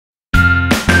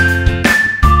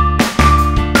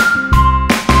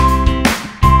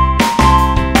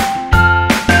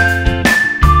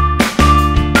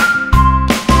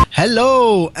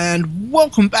Hello and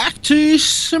welcome back to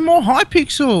some more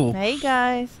Hypixel. Hey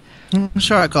guys. That's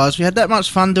right, guys. We had that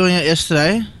much fun doing it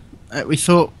yesterday. We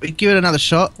thought we'd give it another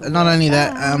shot. And not only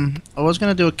that, I was going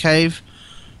to do a cave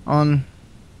on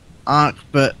Ark,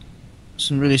 but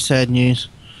some really sad news.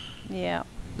 Yeah.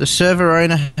 The server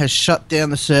owner has shut down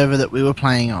the server that we were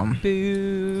playing on.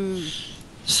 Boo.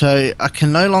 So I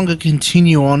can no longer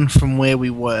continue on from where we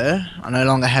were. I no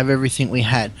longer have everything we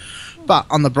had. But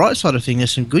on the bright side of things,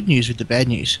 there's some good news with the bad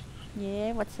news.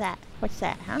 Yeah, what's that? What's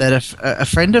that, huh? That a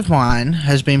friend of mine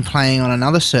has been playing on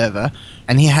another server,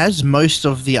 and he has most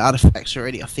of the artifacts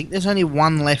already. I think there's only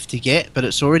one left to get, but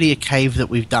it's already a cave that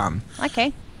we've done.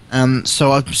 Okay.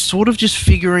 So I'm sort of just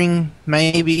figuring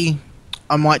maybe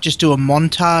I might just do a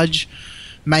montage.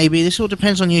 Maybe this all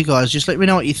depends on you guys. Just let me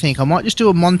know what you think. I might just do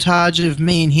a montage of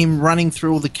me and him running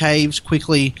through all the caves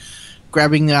quickly,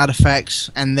 grabbing the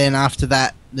artifacts, and then after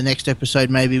that, the next episode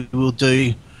maybe we'll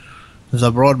do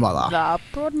the Broadmother. The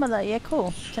Broadmother, yeah,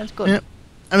 cool. Sounds good. Yep.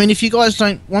 I mean, if you guys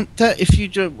don't want that,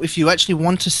 if you actually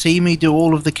want to see me do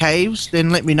all of the caves, then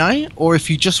let me know. Or if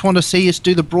you just want to see us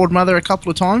do the Broadmother a couple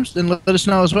of times, then let us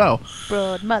know as well.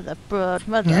 Broadmother.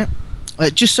 Yeah.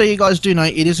 Just so you guys do know,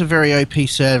 it is a very OP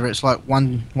server. It's like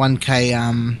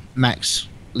 1k max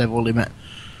level limit,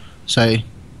 so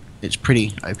it's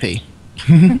pretty OP.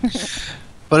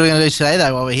 What are we going to do today,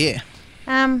 though, while we're here?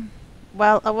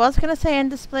 Well, I was going to say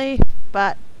end display,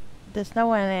 but there's no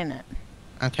one in it.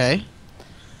 Okay.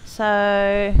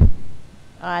 So,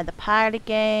 either party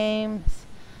games,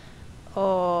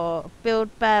 or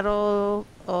build battle,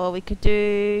 or we could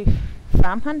do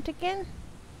farm hunt again.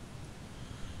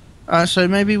 So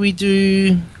maybe we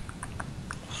do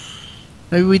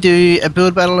a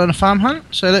build battle and a farm hunt.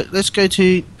 So let's go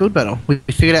to build battle. We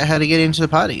figured out how to get into the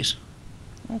parties.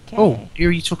 Okay. Oh,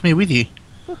 here you took me with you.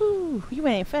 Woohoo! You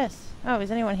went in first. Oh,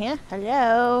 is anyone here?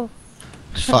 Hello.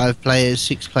 5 players,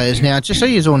 6 players. Now, just so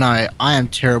you all know, I am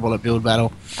terrible at build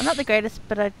battle. I'm not the greatest,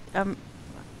 but I'm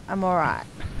alright.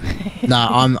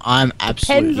 No, I'm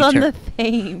absolutely Depends on the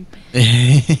theme.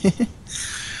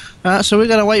 So we're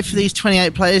going to wait for these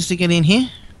 28 players to get in here,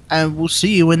 and we'll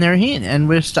see you when they're here, and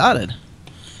we're started.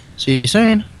 See you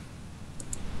soon.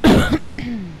 Excuse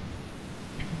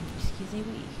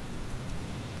me.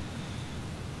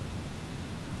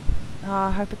 Oh, I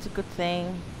hope it's a good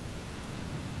theme.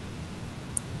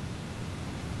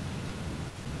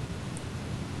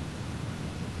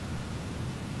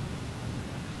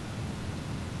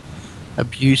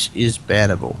 Abuse is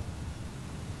bannable.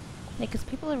 Yeah, because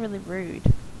people are really rude.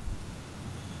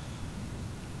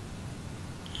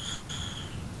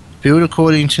 Build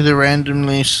according to the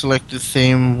randomly selected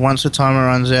theme. Once the timer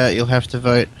runs out, you'll have to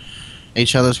vote.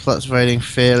 Each other's plots voting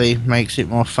fairly makes it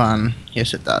more fun.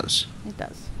 Yes, it does. It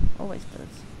does. Always does.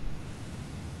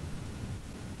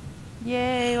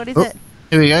 Yay, what is it?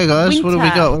 Here we go, guys. Winter. What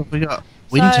have we got?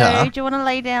 Winter. So, do you want to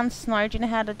lay down snow? Do you know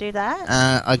how to do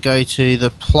that? I go to the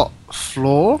plot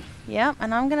floor. Yep,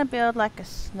 and I'm going to build like a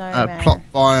snowman. Plot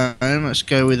biome. Let's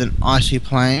go with an icy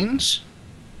plains.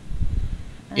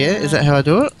 Yeah, is that how I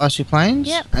do it? Icy plains?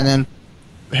 Yep. And then,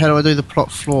 how do I do the plot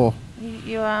floor?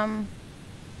 You Oh,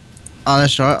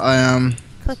 that's right.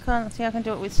 click on, see I can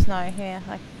do it with snow here,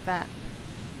 like that.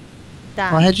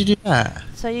 Done. Oh, how'd you do that?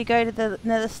 So you go to the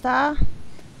nether star,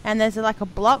 and there's like a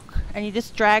block, and you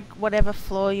just drag whatever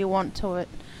floor you want to it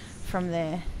from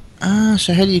there. Ah,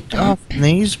 so how do you go from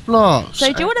these blocks?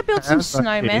 So do you want to build some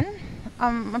snowmen?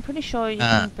 I'm pretty sure you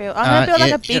can build. I'm gonna build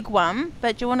like a big one,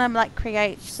 but do you want to like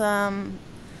create some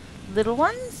little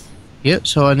ones? Yep.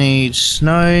 So I need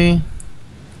snow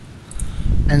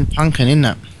and pumpkin, isn't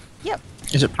it? Yep.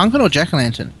 Is it pumpkin or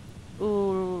jack-o'-lantern?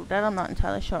 Ooh, that I'm not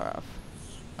entirely sure of.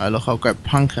 Oh, look, I'll grab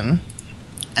pumpkin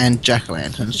and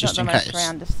jack-o'-lanterns just in case. It's not the most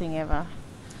roundest thing ever.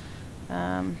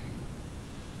 There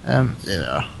we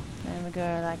are. And we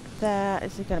go like that.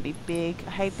 This is going to be big.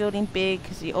 I hate building big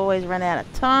because you always run out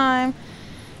of time.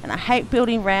 And I hate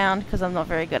building round because I'm not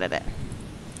very good at it.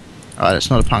 Alright, it's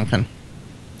not a pumpkin.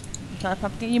 It's not a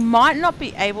pumpkin. You might not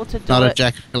be able to do Not it. a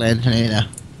jack-o'-lantern either.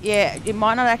 Yeah, you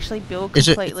might not actually build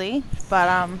completely.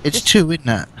 But it's just, 2, isn't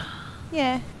it?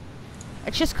 Yeah.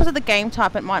 It's just because of the game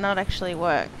type it might not actually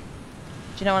work.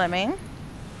 Do you know what I mean?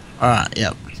 Alright,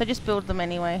 yep. So just build them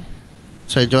anyway.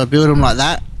 So do I build them like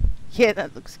that? Yeah,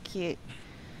 that looks cute.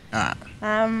 Alright.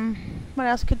 What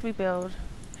else could we build?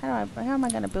 How am I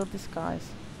going to build this, guys?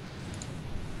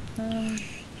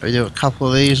 We do a couple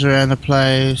of these around the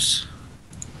place.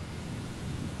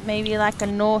 Maybe like a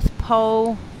North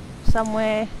Pole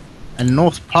somewhere. A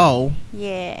North Pole?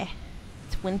 Yeah.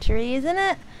 It's wintry, isn't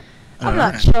it? I'm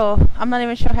Alright. not sure. I'm not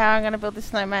even sure how I'm going to build this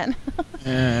snowman.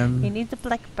 He needs a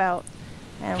black belt.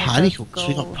 And Particles.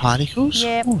 We got particles?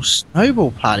 Yep. Oh, snowball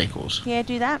particles. Yeah,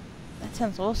 do that. That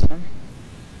sounds awesome.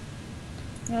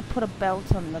 I'm going to put a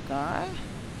belt on the guy.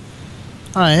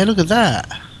 Oh, yeah, look at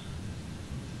that.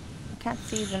 I can't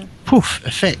see them. Poof,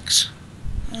 effects.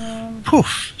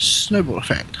 Poof, snowball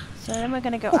effect. So then we're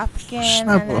going to go up again.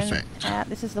 Snowball and then effect. out.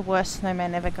 This is the worst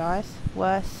snowman ever, guys.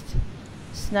 Worst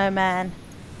snowman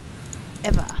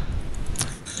ever.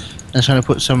 I'm just going to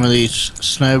put some of these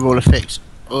snowball effects.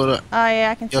 Oh yeah,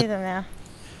 I can see them now.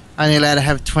 Only allowed to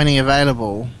have 20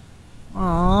 available.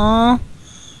 Aww,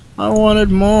 I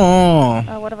wanted more.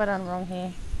 Oh, what have I done wrong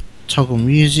here? Toggle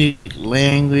music,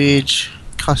 language,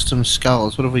 custom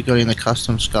skulls. What have we got in the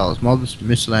custom skulls? Mobs,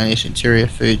 miscellaneous, interior,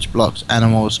 foods, blocks,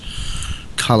 animals,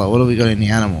 colour. What have we got in the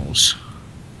animals?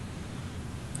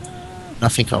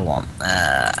 Nothing I want.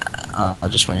 I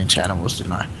just went into animals,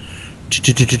 didn't I?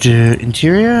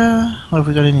 Interior? What have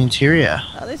we got in interior?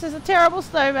 Oh, this is a terrible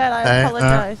snowman. I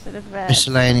apologise in advance.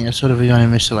 Miscellaneous. What have we got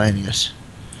in miscellaneous?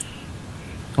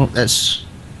 Oh, that's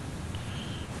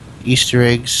Easter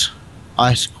eggs,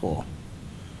 ice core.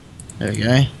 There we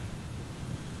go.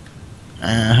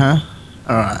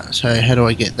 Alright, so how do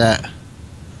I get that?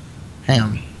 Hang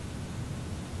on.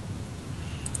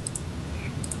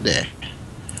 There.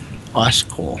 Ice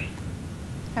core.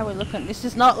 How are we looking? This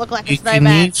does not look like a You snowman.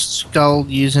 can use skull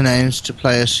usernames to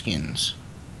player skins.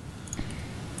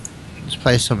 Let's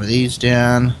place some of these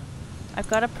down. I've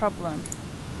got a problem.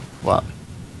 What?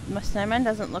 My snowman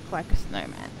doesn't look like a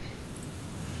snowman.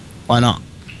 Why not?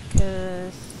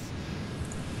 Because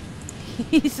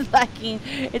he's lacking.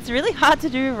 It's really hard to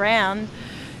do around.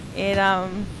 It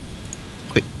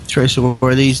Quick, throw some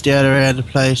more of these down around the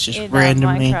place, just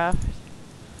randomly. Minecraft.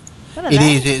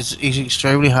 It's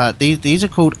extremely hard. These are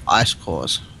called ice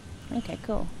cores. Okay,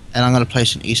 cool. And I'm gonna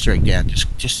place an Easter egg down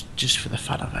just for the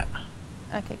fun of it.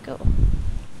 Okay, cool.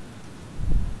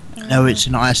 No, it's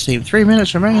an ice theme. 3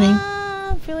 minutes remaining.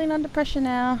 I'm feeling under pressure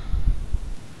now.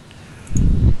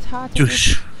 It's hard to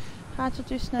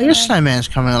do snowman. Your snowman's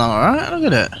coming along alright,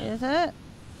 look at it. Is it?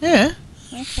 Yeah.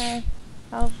 Okay.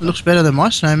 Looks better than my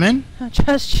snowman. I'll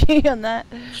trust you on that.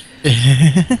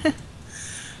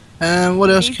 What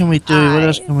else can we do? What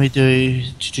else can we do?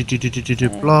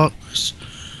 Blocks.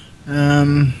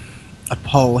 A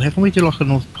pole. How can we do like a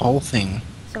North Pole thing?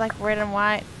 So like red and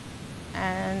white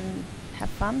and have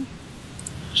fun?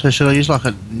 So should I use like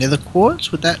a nether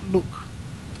quartz? Would that look?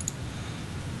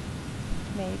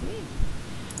 Maybe.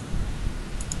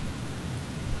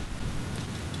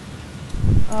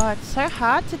 Oh, it's so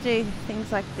hard to do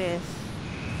things like this.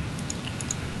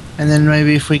 And then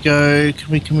maybe if we go,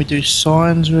 can we do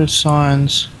signs? Where are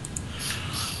signs?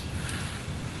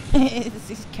 It's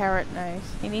his carrot nose.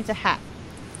 He needs a hat.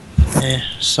 Yeah,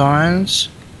 signs.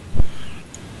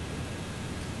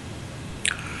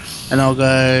 And I'll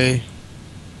go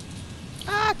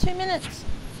 2 minutes.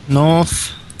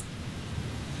 north.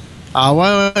 Why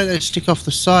won't they stick off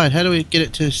the side? How do we get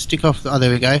it to stick off the... Oh,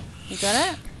 there we go. You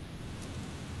got it?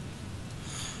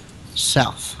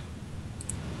 South.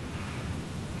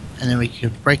 And then we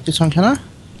can break this one, can I?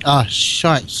 Ah,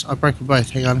 shites. I broke them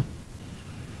both. Hang on.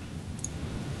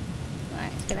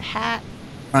 Alright, let's get a hat.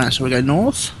 Alright, so we go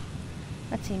north.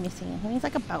 What's he missing? He needs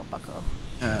like a belt buckle.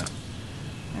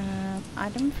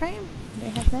 Item frame? Do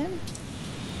we have them?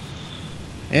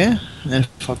 Yeah. And then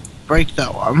if I break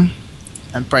that one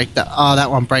and break that... Oh,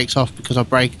 that one breaks off because I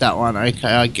break that one. Okay,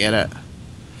 I get it.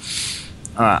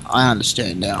 Alright, I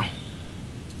understand now.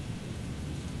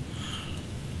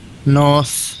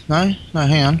 North. No,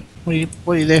 hang on. What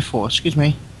are you there for? Excuse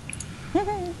me.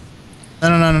 No.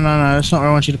 That's not where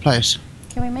I want you to place.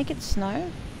 Can we make it snow?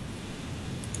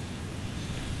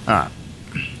 Alright.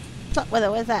 Plot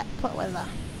weather, where's that? Plot weather.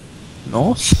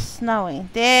 North? Snowy.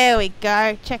 There we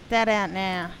go. Check that out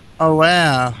now. Oh,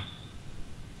 wow.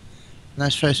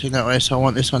 That's facing that way, so I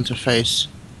want this one to face...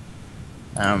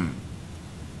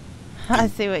 I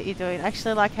see what you're doing. I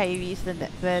actually like how you use the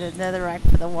netherrack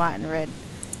for the white and red.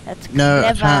 That's No,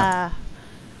 clever. I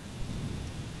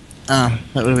that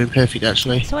would have been perfect,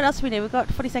 actually. So what else do we do? We've got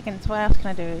 40 seconds. What else can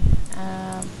I do?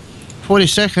 40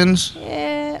 seconds?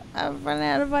 Yeah, I've run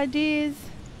out of ideas.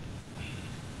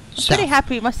 I'm South. pretty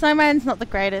happy. My snowman's not the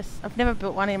greatest. I've never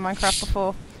built one in Minecraft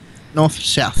before. North,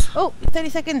 south. Oh, 30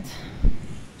 seconds.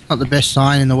 Not the best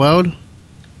sign in the world.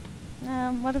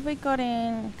 What have we got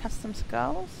in custom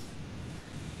skulls?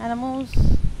 Animals.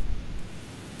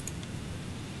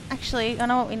 Actually, I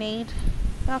know what we need.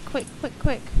 Oh, quick.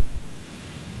 Quick.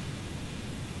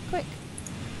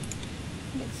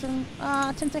 Get some...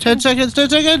 10 seconds. 10 seconds, 10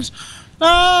 seconds!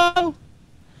 No!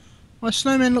 My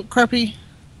snowman look crappy.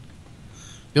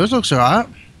 Yours looks alright.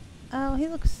 Oh, he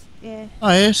looks Yeah. Oh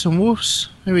yeah, some woofs.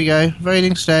 Here we go.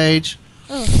 Voting stage.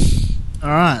 Oh.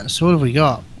 Alright, so what have we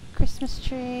got? Christmas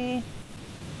tree.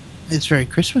 It's very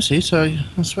Christmassy, so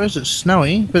I suppose it's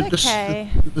snowy, It's but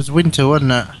okay. it was winter,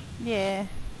 wasn't it? Yeah.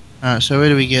 Alright, so where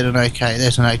do we get an okay?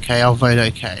 There's an okay. I'll vote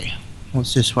okay.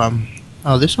 What's this one?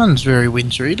 Oh, this one's very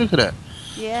wintry. Look at it.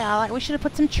 Yeah, we should have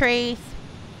put some trees.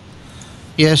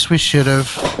 Yes, we should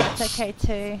have. That's okay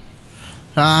too.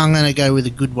 I'm going to go with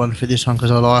a good one for this one because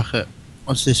I like it.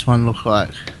 What's this one look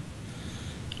like?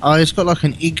 Oh, it's got like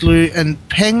an igloo and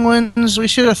penguins. We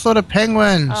should have thought of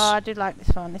penguins. Oh, I do like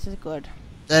this one. This is good.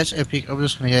 That's epic. I'm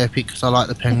just going to go epic because I like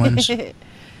the penguins.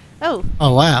 Oh.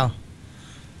 Oh, wow.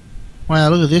 Wow,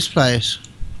 look at this place.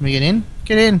 Can we get in?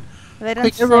 Get in. They done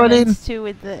Quick, everyone in. too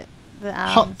with the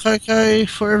Hot cocoa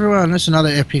for everyone. That's another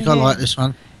epic. I like this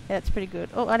one. Yeah, it's pretty good.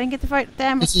 Oh, I didn't get to vote.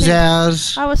 Damn. This is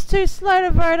ours. I was too slow to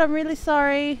vote. I'm really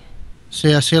sorry.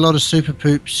 See, I see a lot of super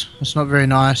poops. It's not very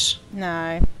nice.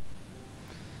 No.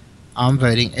 I'm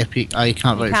voting epic. Oh, you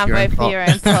can't vote for your own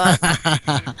pot.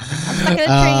 I'm stuck in a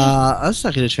tree. I'm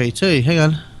stuck in a tree too. Hang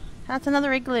on. That's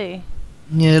another igloo.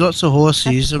 Yeah, lots of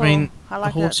horses. Cool. I mean,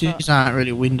 like the horses aren't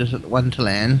really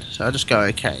Wonderland, so I just go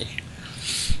okay.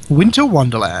 Winter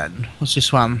Wonderland. What's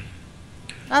this one?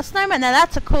 Oh, snowman. Now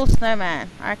that's a cool snowman.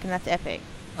 I reckon that's epic.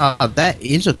 Oh, that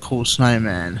is a cool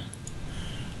snowman.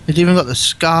 It's even got the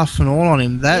scarf and all on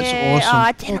him. That's awesome. Oh,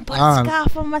 I didn't put a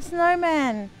scarf on my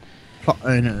snowman. Plot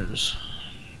owners.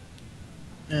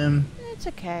 It's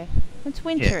okay. It's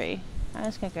wintry. Yeah. I'm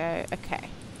just gonna go okay.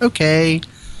 Okay.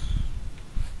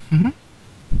 It's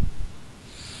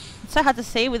so hard to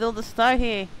see with all the snow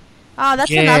here. Oh,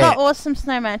 that's another awesome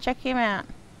snowman. Check him out.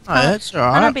 Oh, that's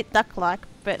alright. I'm a bit duck-like,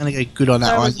 but I'm gonna go good on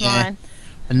that one. Yeah. Mine.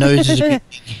 The nose is a bit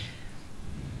big.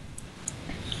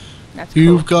 That's cool.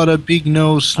 You've got a big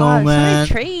nose, snowman. Oh,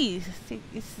 so many trees.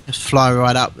 Just fly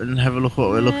right up and have a look what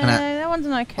we're looking at. That one's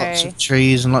an okay. Lots of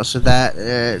trees and lots of that.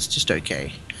 It's just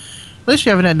okay. At least we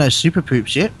haven't had no super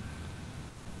poops yet.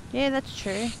 Yeah, that's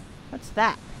true. What's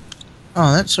that?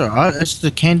 Oh, that's alright. That's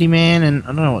the Candyman, and I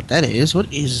don't know what that is.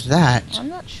 What is that? I'm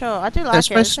not sure. I do like That's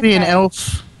supposed to be an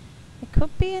elf. It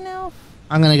could be an elf.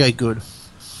 I'm gonna go good.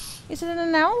 Is it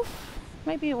an elf?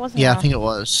 Maybe it wasn't. Yeah, I think it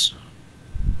was.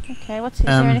 Okay, is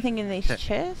there anything in these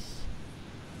chests?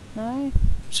 No?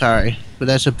 Sorry, but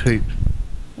that's a poop.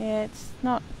 Yeah, it's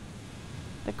not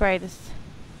the greatest.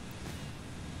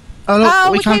 Oh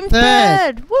look, we come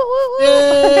third! Woo woo woo!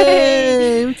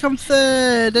 Yay! We come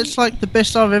third! That's like the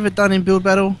best I've ever done in Build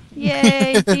Battle.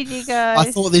 Yay, GG guys.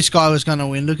 I thought this guy was gonna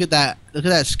win. Look at that. Look at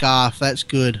that scarf. That's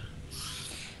good.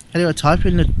 How do I type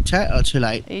in the chat? Oh, too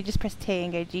late. You just press T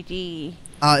and go GG.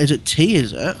 Is it T,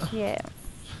 is it? Yeah.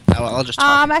 Oh, well, I'll just type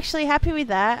I'm actually happy with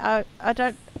that.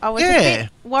 I was a bit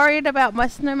worried about my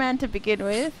snowman to begin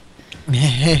with.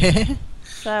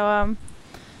 So,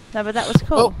 no, but that was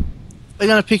cool. Well, we're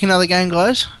going to pick another game,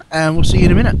 guys, and we'll see you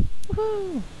in a minute.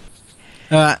 Woohoo!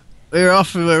 Alright, we're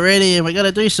off and we're ready, and we're going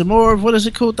to do some more of, what is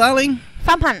it called, darling?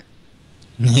 Thumb hunt.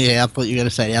 Yeah, I thought you were going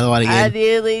to say the other one again. I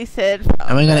nearly said.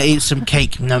 And we're going to eat some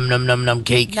cake. Num num num num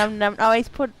cake. Num num. Oh, he's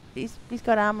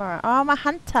got armor on. Oh, I'm a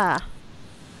hunter.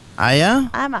 Are ya?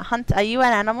 I'm a hunter. Are you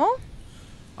an animal?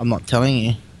 I'm not telling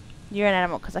you. You're an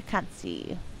animal because I can't see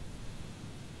you.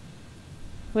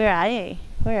 Where are you?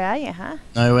 Where are you, huh?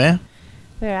 Nowhere.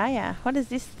 Where are you? What does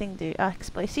this thing do? Oh,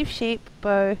 explosive sheep,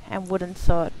 bow, and wooden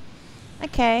sword.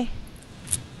 Okay.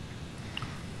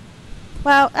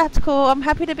 Well, that's cool. I'm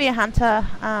happy to be a hunter.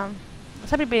 I'm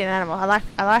happy to be an animal. I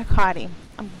like hiding.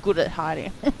 I'm good at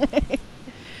hiding.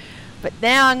 But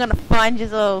now I'm gonna find you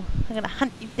all. I'm gonna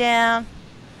hunt you down.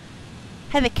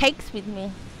 Have the cakes with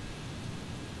me.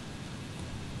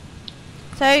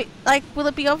 So, like, will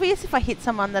it be obvious if I hit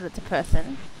someone that it's a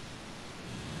person?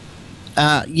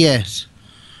 Yes.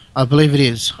 I believe it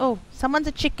is. Oh, someone's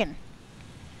a chicken.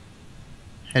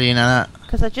 How do you know that?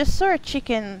 Because I just saw a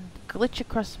chicken glitch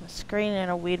across my screen in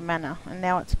a weird manner, and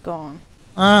now it's gone.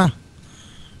 No.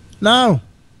 No.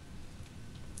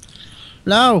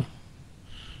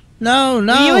 No,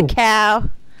 no. Were you a cow?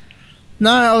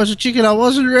 No, I was a chicken. I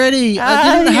wasn't ready.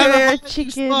 I didn't have a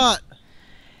chicken spot.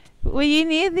 Were you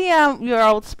near the your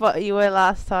old spot you were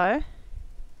last time?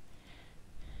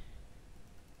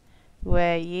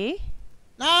 Were you?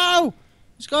 No!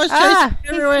 This guy's chasing me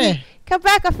everywhere. Come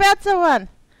back, I found someone.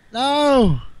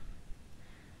 No!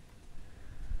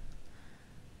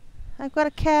 I've got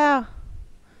a cow.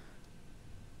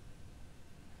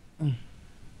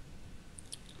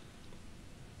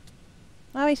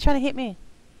 Oh, he's trying to hit me.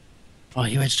 Oh,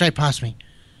 he went straight past me.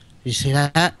 Did you see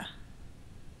that?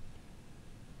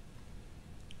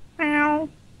 Meow.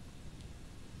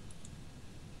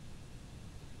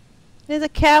 There's a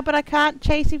cow, but I can't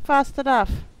chase him fast enough.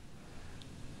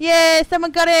 Yeah,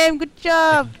 someone got him. Good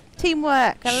job.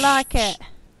 Teamwork. I like it.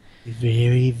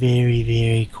 Very, very,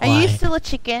 very quiet. Are you still a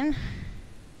chicken?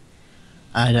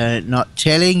 I don't. Not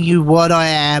telling you what I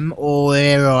am or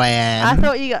where I am. I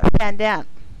thought you got found out.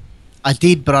 I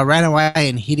did, but I ran away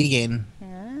and hid again.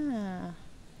 Ah.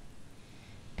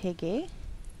 Piggy.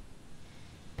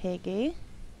 Piggy.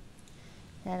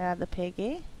 Another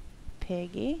piggy.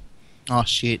 Piggy. Oh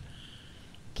shit.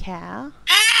 Cow.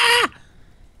 Ah!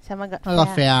 Someone got I found.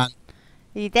 got found.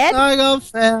 Are you dead? I got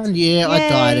found. Yeah, I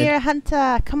died. You're a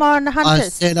hunter. Come on, I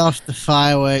hunters. set off the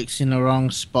fireworks in the wrong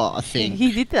spot, I think.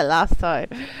 You did that last time.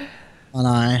 I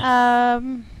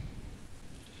know.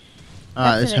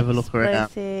 Alright, let's have a look around.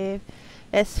 Explosive.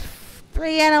 There's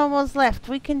 3 animals left.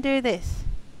 We can do this.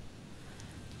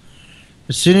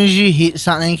 As soon as you hit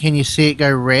something, can you see it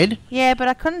go red? Yeah, but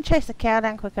I couldn't chase the cow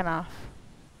down quick enough.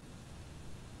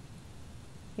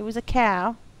 He was a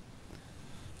cow.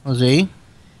 Was he?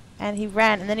 And he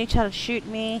ran, and then he tried to shoot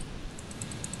me.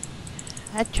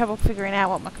 I had trouble figuring out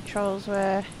what my controls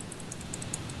were.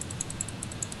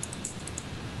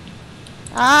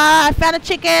 Ah, I found a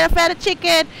chicken! I found a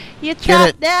chicken! You're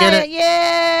trapped now!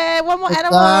 Yeah! One more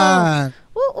animal! Done.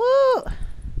 Woo woo!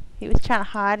 He was trying to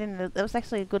hide in the... That was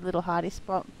actually a good little hidey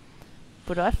spot.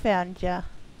 But I found ya.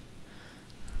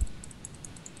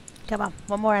 Come on,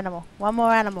 one more animal. One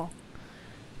more animal.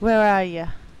 Where are ya?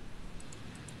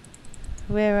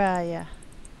 Where are ya?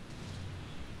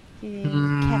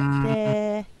 Cat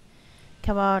there.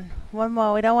 Come on, one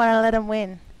more. We don't want to let him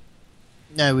win.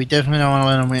 No, we definitely don't want to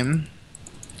let him win.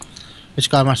 This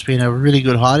guy must be in a really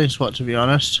good hiding spot, to be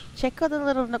honest. Check all the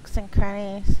little nooks and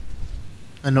crannies.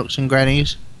 The nooks and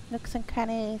grannies. Nooks and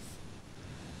crannies.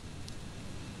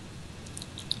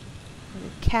 There's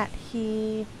a cat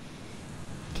here.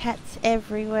 Cats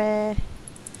everywhere.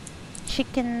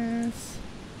 Chickens.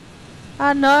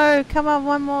 Oh no, come on,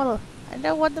 one more. I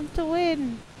don't want them to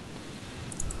win.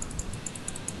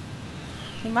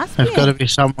 He must be. They've got to be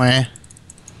somewhere.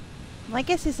 My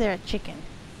guess is they're a chicken.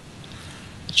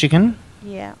 Chicken?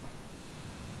 Yeah.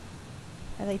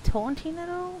 Are they taunting at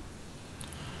all?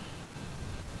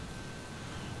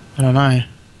 I don't know.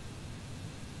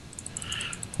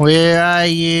 Where are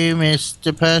you,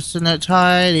 Mr. Person that's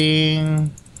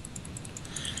hiding?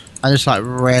 I just like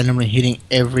randomly hitting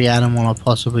every animal I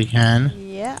possibly can.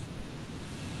 Yeah.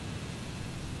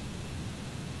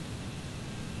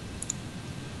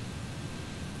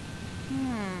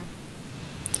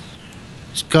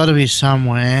 It's got to be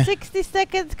somewhere. 60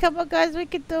 seconds. Come on, guys. We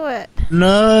can do it.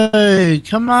 No,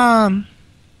 come on.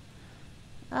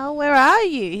 Oh, where are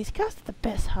you? He's got the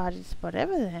best hiding spot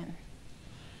ever then.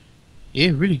 Yeah,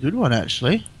 really good one,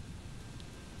 actually.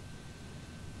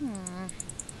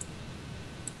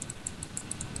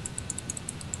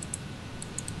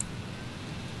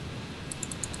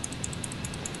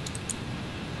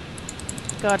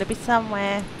 Gotta be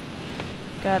somewhere.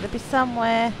 Gotta be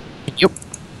somewhere. Yep.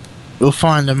 We'll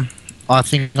find them. I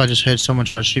think I just heard someone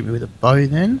try to shoot me with a bow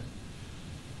then.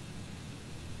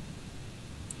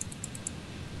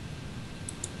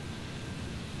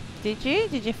 Did you?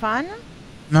 Did you find them?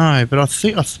 No, but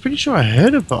I'm pretty sure I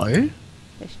heard a bow.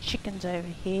 There's chickens over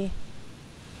here.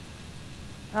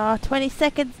 Oh, 20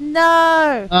 seconds.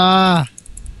 No! Ah.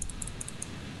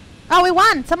 Oh, we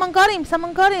won! Someone got him!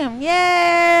 Someone got him!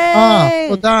 Yay! Ah,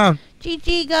 well done.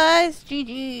 GG, guys.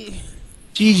 GG.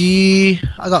 GG.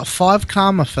 I got 5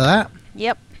 karma for that.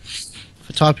 Yep.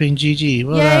 For typing GG.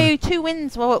 Well Yay, done. 2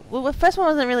 wins. Well, the first one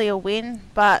wasn't really a win,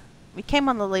 but we came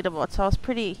on the leaderboard, so I was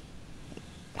pretty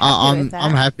happy with that.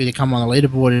 I'm happy to come on the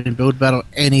leaderboard in build battle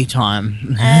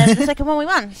anytime. And the second one we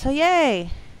won, so yay.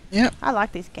 Yep. I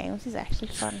like these games. This is actually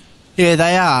fun. Yeah,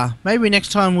 they are. Maybe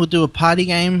next time we'll do a party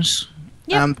games.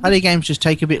 Yep. Party games just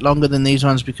take a bit longer than these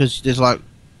ones because there's like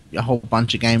a whole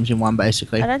bunch of games in one,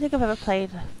 basically. I don't think I've ever played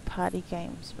party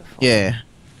games before. Yeah.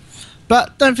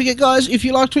 But don't forget, guys, if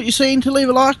you liked what you've seen, to leave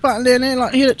a like button down there.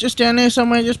 Like, hit it just down there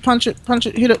somewhere. Just punch it,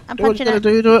 hit it. I'm Do what you punching gotta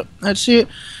do to it. That's it.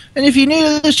 And if you're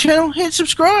new to this channel, hit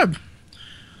subscribe.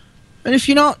 And if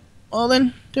you're not, well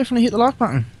then, definitely hit the like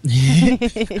button.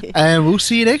 And we'll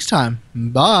see you next time.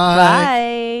 Bye.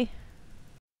 Bye.